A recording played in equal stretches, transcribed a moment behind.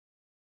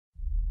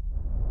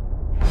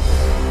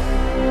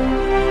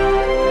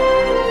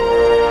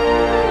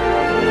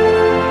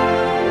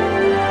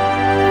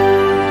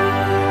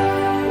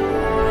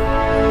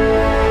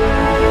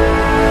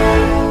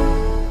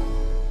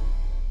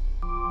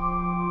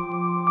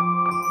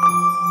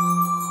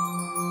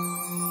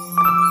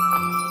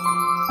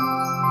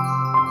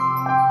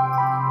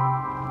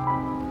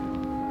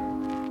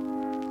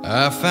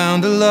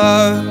found a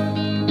love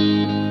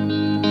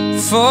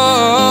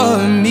for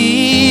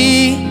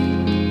me.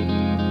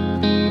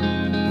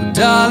 Well,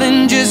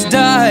 darling, just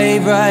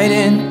dive right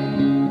in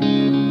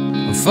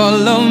and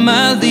follow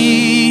my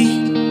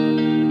lead.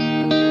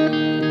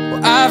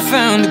 Well, I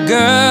found a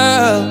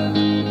girl,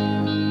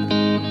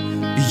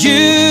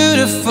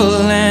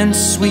 beautiful and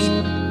sweet.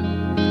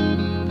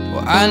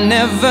 Well, I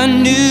never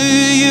knew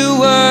you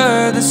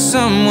were the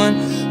someone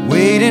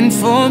waiting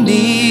for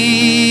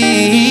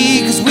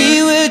me. 'Cause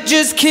we were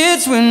just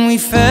kids when we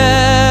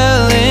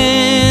fell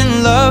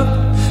in love,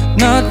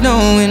 not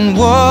knowing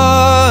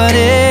what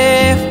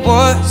it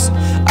was.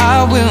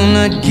 I will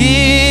not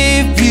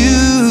give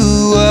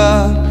you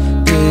up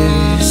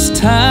this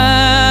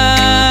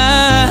time.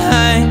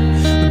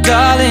 But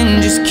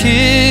darling, just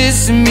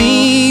kiss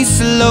me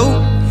slow.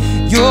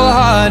 Your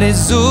heart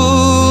is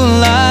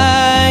all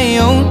I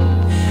own,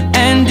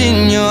 and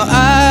in your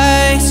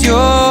eyes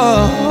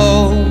you're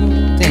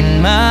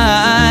holding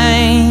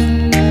mine.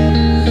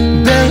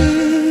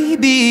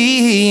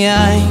 Baby,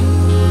 I'm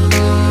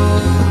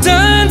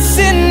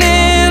dancing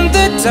in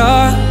the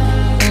dark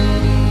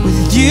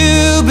with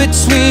you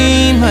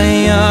between my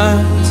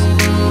arms,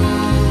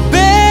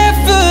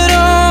 barefoot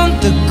on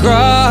the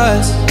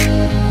grass.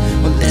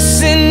 We're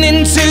listening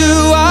to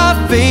our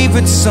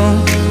favorite song.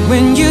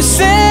 When you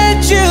said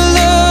you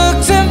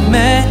looked a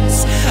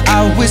mess, I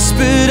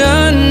whispered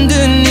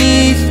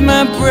underneath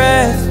my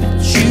breath,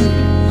 but you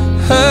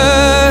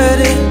heard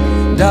it.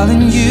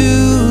 Darling,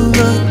 you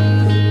look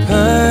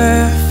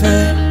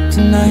perfect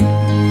tonight.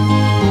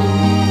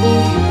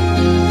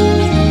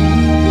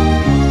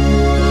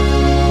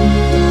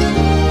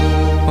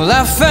 Well,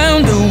 I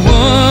found a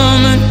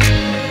woman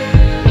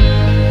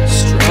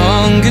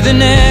stronger than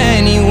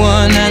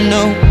anyone I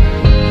know.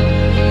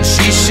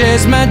 She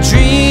shares my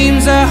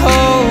dreams. I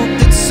hope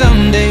that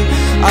someday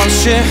I'll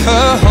share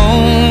her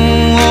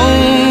home.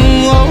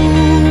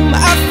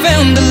 I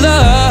found a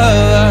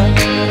love,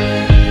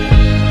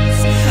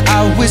 I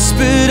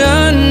whispered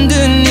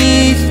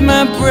underneath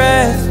my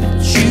breath,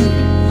 but you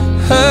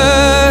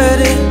heard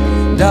it.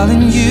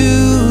 Darling, you